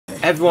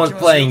Everyone's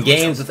playing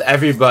games with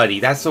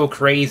everybody. That's so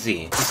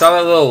crazy. You saw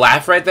that little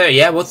laugh right there?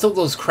 Yeah, what's up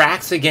those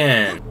cracks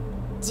again?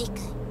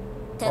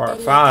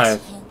 Part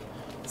 5.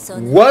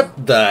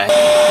 What the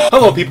heck?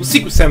 Hello people,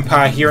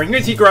 Seku-Senpai here, and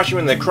here's Higurashi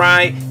in the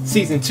Cry,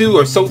 Season 2,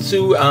 or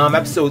Sotsu,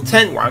 Episode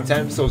 10. We're on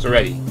 10 episodes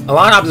already. A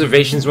lot of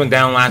observations went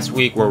down last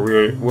week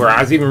where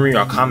I was even reading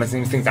our comments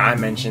and things that I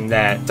mentioned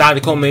that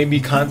Satoko may be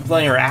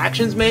contemplating her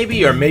actions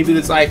maybe, or maybe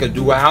it's like a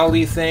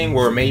duality thing,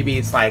 where maybe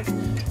it's like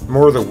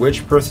more of the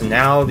witch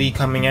personality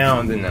coming out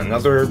and then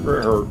another,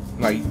 her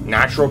like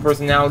natural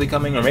personality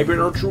coming, or maybe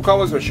her true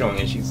colors are showing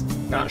and she's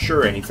not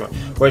sure anything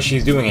what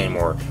she's doing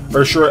anymore,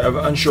 or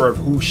unsure of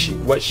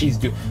what she's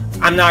doing.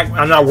 I'm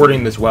not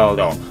wording this well at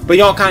all, but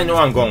y'all kind of know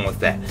where I'm going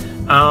with that.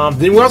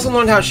 Then we also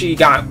learned how Ushi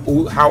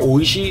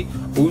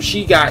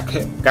got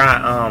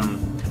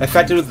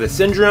affected with the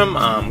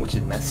syndrome, which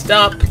is messed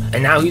up,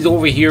 and now he's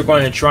over here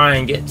going to try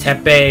and get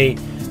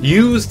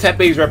use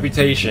Teppei's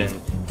reputation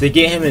to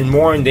get him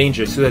more in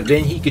danger, so that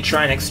then he could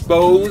try and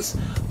expose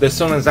the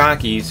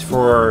Sonozakis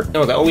for, the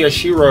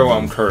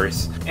Oyashiro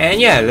curse.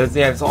 And yeah,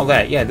 that's all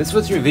that. Yeah, this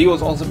video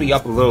will also be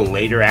up a little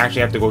later. I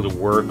actually have to go to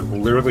work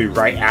literally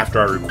right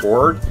after I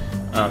record.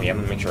 Yeah, I'm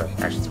gonna make sure I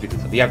actually speed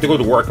this up. You have to go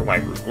to work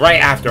like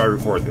right after I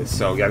record this.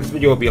 So yeah, this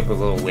video will be up a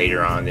little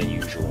later on than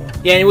usual.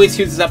 Yeah, anyways,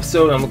 here's this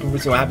episode. I'm looking forward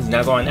to see what happens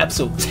now. On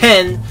episode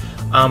 10,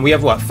 we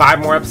have what, 5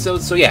 more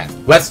episodes? So yeah,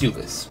 let's do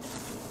this.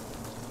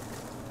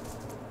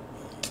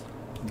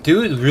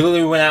 Dude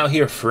really went out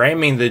here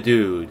framing the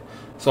dude.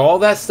 So all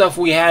that stuff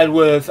we had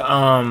with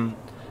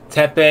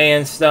Teppei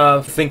and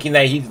stuff, thinking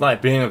that he's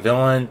like being a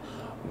villain.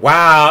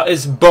 Wow,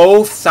 it's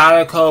both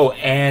Satoko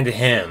and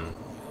him.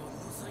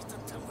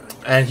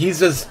 And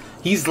he's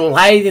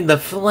lighting the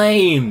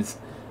flames.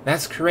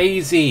 That's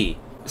crazy.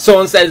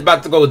 So instead it's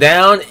about to go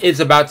down, it's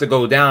about to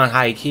go down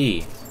high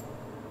key.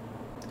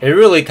 It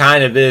really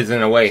kind of is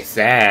in a way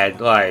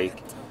sad, like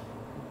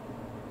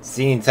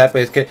seeing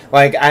Teppei's kid.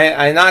 Like,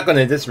 I'm not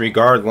gonna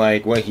disregard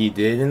like what he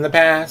did in the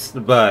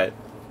past, but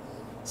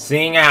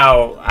seeing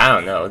how, I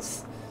don't know,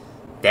 it's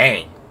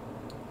dang.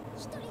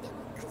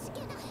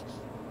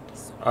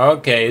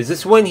 Okay, is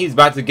this when he's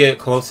about to get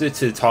closer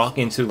to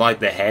talking to like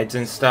the heads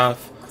and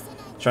stuff,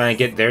 trying to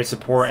get their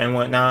support and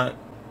whatnot?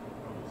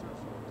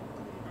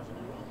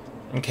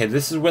 Okay,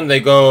 this is when they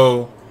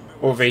go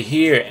over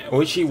here.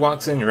 Oichi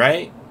walks in,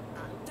 right?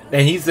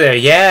 And he's there.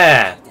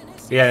 Yeah,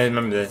 I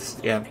remember this.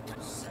 Yeah,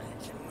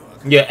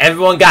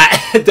 everyone got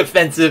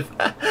defensive.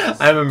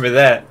 I remember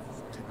that.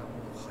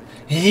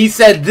 He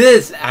said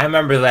this. I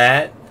remember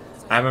that.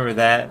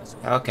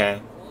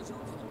 Okay.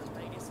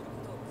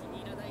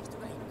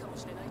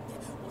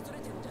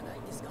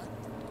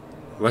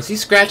 Was he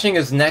scratching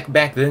his neck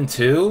back then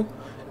too?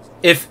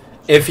 If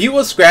he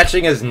was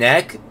scratching his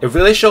neck, if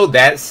they showed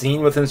that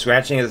scene with him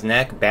scratching his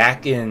neck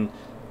back in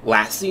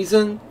last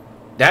season,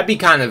 that'd be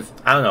kind of,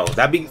 I don't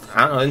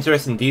know,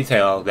 interesting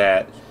detail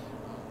that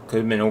could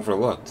have been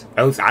overlooked.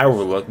 At least I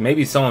overlooked.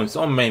 Maybe someone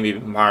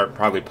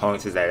probably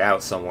pointed that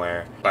out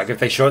somewhere. Like if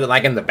they showed it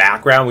like in the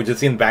background, we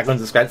just see in the background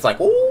the scratch, like,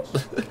 oh.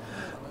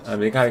 I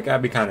mean,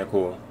 that'd be kind of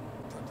cool.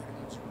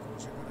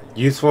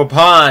 Useful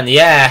pawn,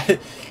 yeah.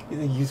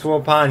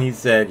 Useful pawn. He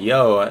said,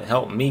 "Yo,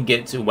 help me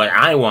get to what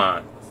I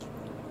want.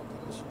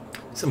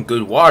 Some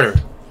good water."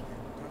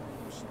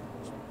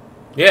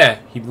 Yeah,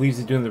 he believes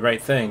he's doing the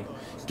right thing,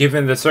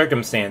 given the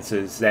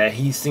circumstances that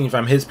he's seen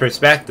from his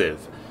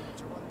perspective.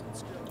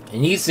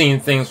 And he's seeing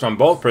things from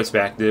both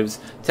perspectives.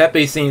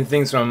 Teppei's seeing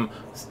things from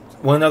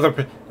one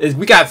other.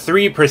 We got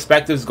 3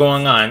 perspectives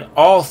going on.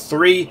 All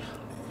 3,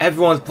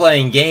 everyone's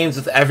playing games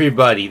with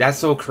everybody. That's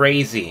so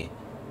crazy.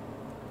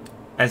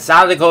 And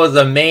Satoko is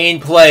the main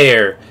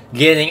player,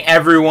 getting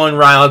everyone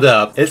riled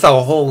up. It's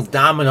a whole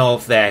domino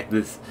effect.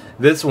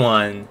 This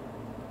one.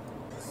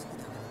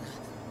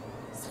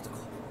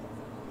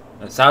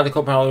 And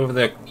Satoko probably over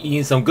there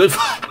eating some good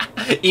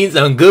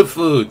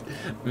food.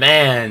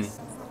 Man.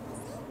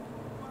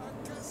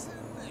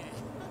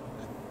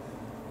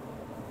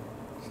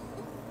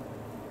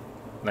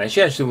 Man,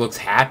 she actually looks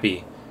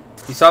happy.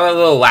 You saw that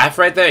little laugh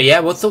right there? Yeah,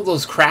 what's up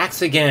those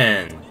cracks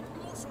again?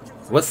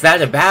 What's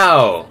that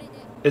about?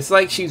 It's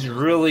like she's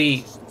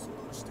really...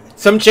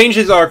 Some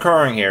changes are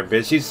occurring here,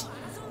 but she's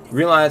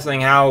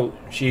realizing how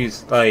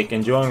she's like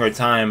enjoying her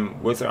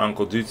time with her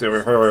uncle due to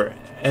her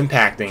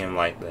impacting him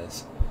like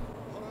this.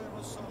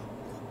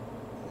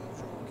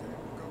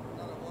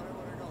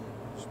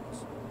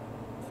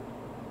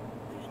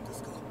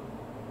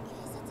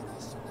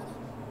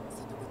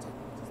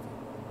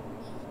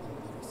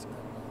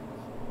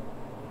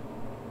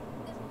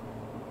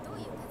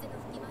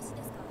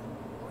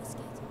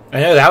 I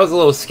know, that was a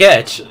little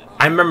sketch.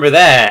 I remember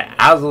that.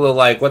 I was a little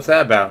like, what's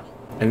that about?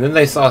 And then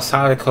they saw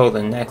Satoko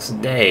the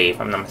next day, if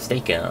I'm not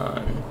mistaken.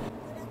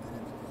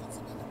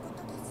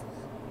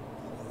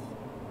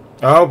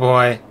 Oh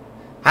boy.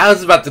 How's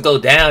this about to go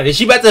down? Is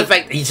she about to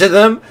affect each of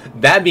them?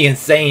 That'd be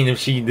insane if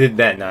she did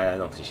that. No, I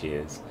don't think she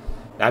is.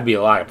 That'd be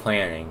a lot of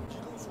planning.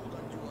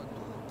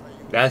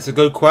 That's a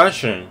good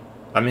question.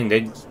 I mean,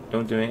 they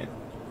don't do it.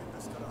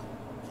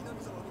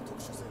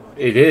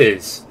 It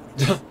is.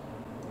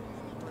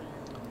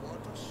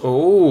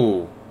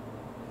 Oh.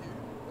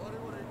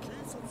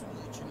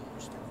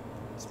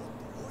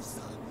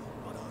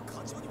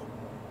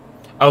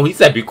 Oh, he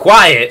said be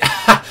quiet.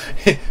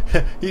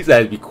 He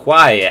said be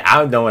quiet. I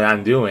don't know what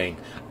I'm doing.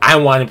 I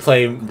want to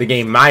play the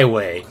game my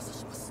way.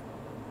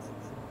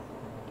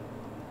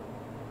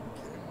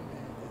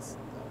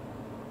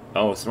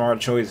 Oh, smart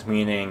choice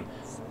meaning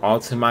all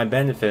to my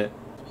benefit.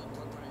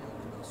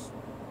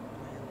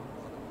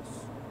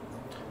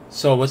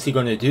 So what's he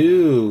gonna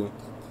do?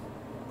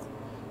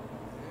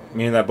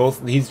 Meaning that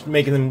he's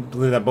making them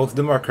believe that both of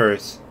them are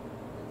cursed.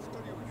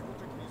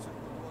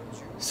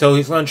 So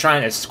he's gonna try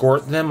and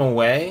escort them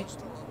away?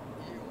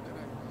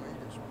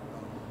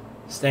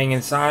 Staying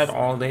inside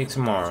all day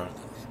tomorrow.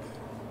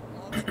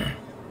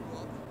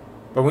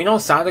 But we know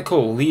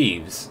Satoko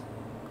leaves.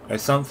 Or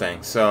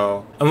something,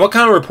 so... And what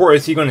kind of report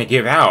is he gonna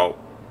give out?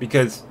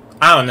 Because,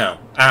 I don't know.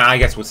 I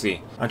guess we'll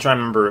see. I'm trying to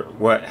remember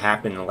what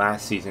happened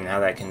last season, how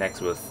that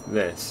connects with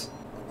this.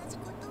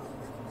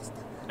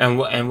 And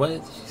what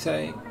did she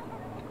say?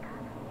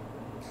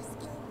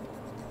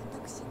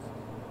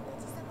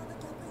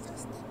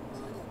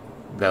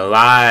 The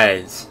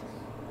lies.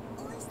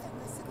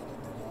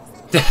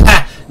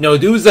 No,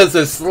 dude's just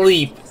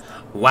asleep.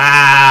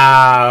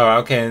 Wow.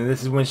 Okay, and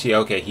this is when she...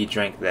 Okay, he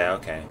drank that.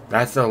 Okay.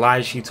 That's the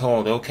lie she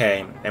told.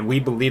 Okay. And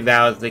we believe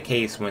that was the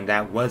case when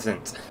that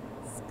wasn't.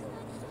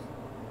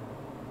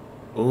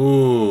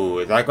 Ooh.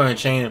 Is that going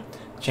to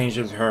change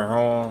her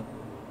whole...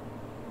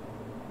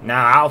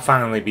 Now I'll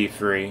finally be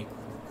free.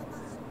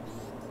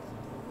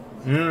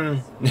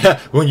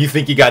 When you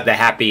think you got the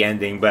happy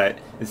ending, but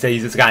instead you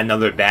just got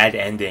another bad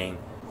ending.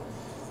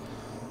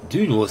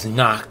 Dude was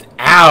knocked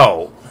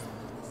out.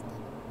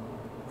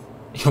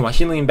 Yo, why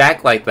she lean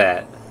back like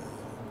that?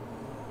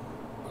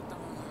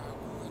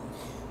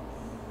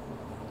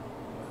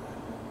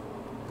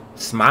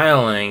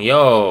 Smiling,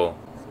 yo.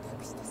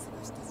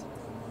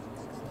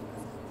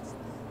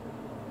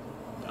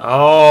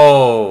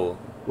 Oh.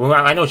 Well,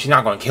 I know she's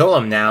not going to kill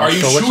him now,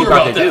 so what's she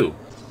about to do?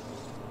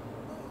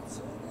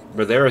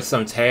 But there are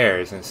some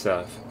tears and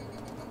stuff.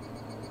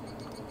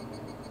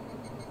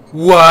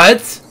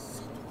 What?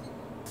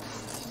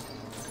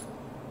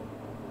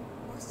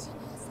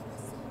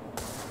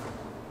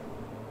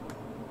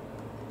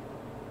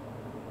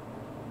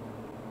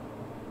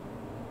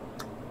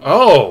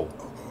 Oh!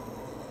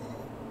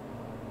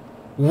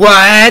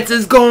 What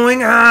is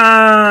going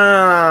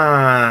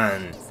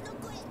on?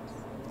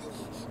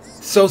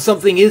 So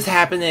something is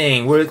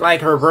happening, where it's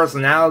like her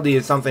personality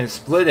is something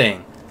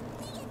splitting.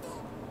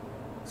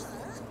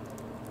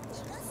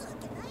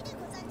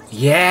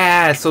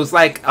 Yeah, so it's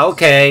like,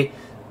 okay.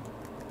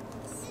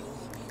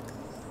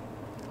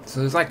 So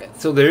there's like,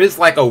 so there is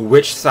like a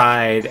witch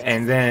side,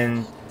 and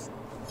then...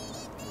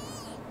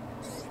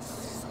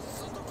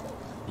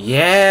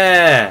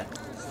 Yeah!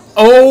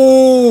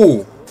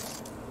 Oh!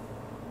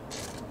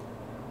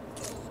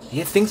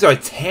 Yeah, things are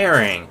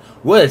tearing.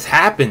 What is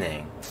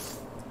happening?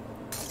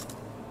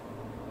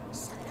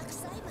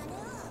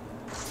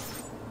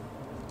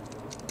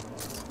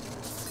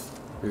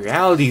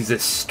 Reality is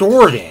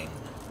distorting.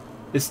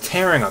 It's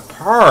tearing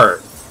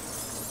apart.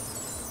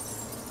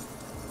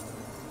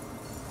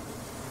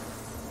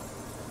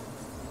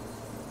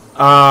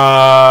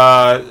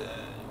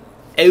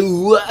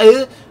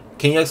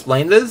 Can you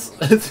explain this?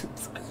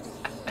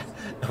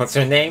 What's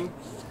her name?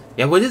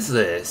 Yeah, what is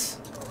this?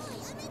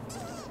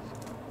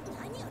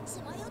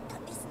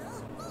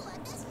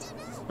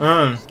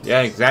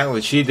 Yeah,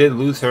 exactly. She did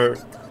lose her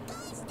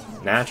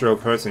natural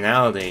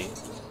personality.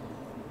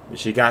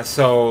 She got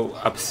so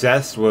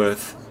obsessed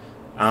with,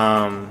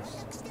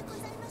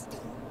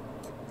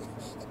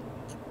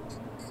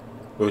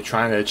 with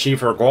trying to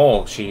achieve her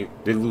goal. She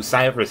did lose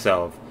sight of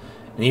herself.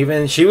 And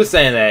even she was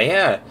saying that,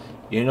 yeah,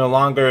 you're no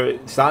longer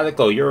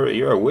Satoko,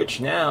 you're a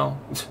witch now.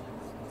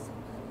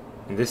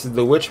 And this is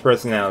the witch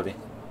personality.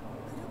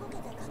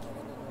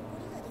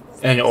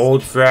 An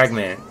old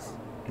fragment.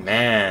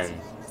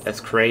 Man, that's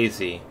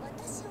crazy.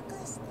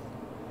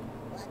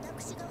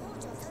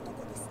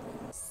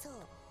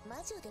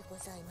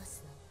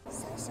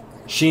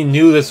 She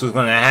knew this was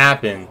going to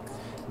happen.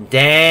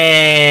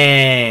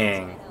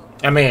 Dang.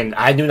 I mean,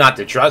 I knew not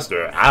to trust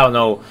her. I don't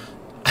know.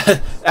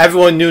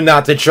 Everyone knew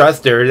not to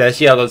trust her, that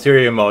she had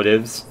ulterior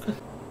motives.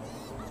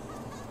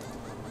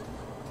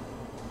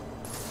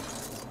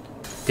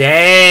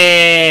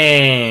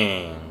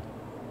 Dang.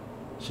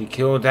 She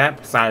killed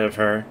that side of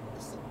her.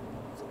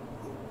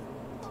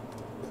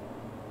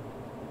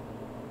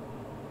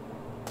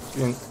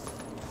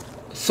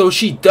 So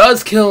she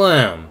does kill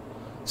him.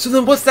 So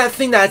then what's that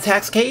thing that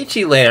attacks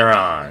Keiichi later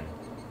on?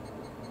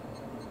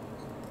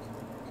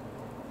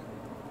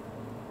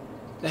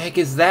 The heck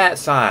is that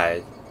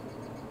side?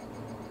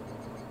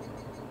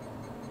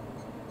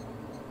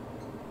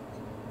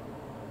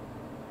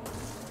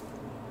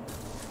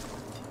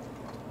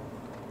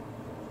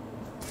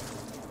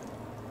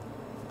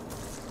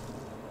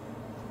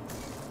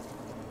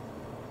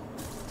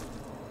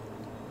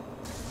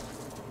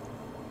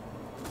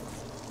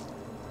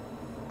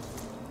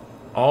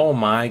 Oh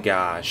my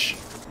gosh.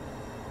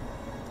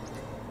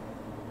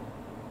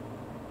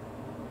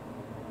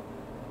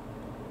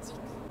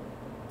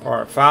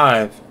 Part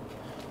 5.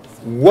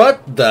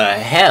 What the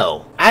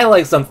hell? I had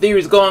like some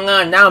theories going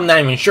on, now I'm not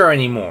even sure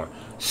anymore.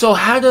 So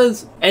how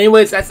does...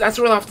 Anyways, that's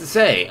what I have to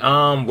say.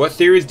 What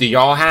theories do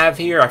y'all have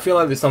here? I feel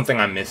like there's something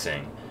I'm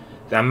missing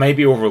that I might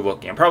be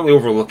overlooking. I'm probably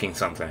overlooking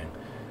something.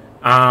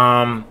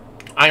 I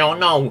don't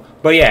know.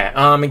 But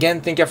yeah,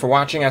 again, thank you for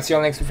watching. I'll see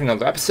y'all next week for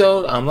another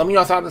episode. Let me know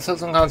your thoughts in the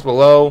comments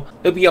below.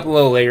 It'll be up a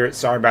little later.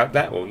 Sorry about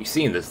that. Well, you're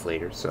seeing this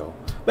later, so...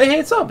 But hey,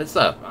 it's up, it's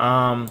up.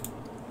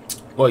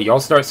 Well,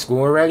 y'all start school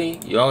already?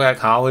 Y'all got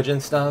college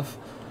and stuff?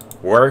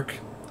 Work?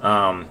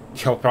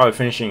 Y'all probably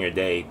finishing your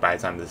day by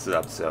the time this is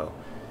up, so...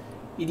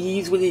 It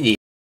is what it is.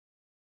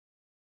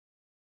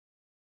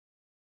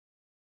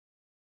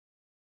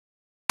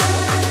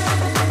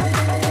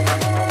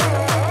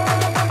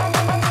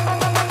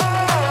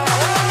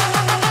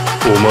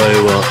 お前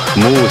は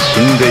もう死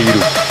んでいる。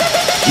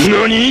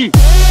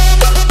何？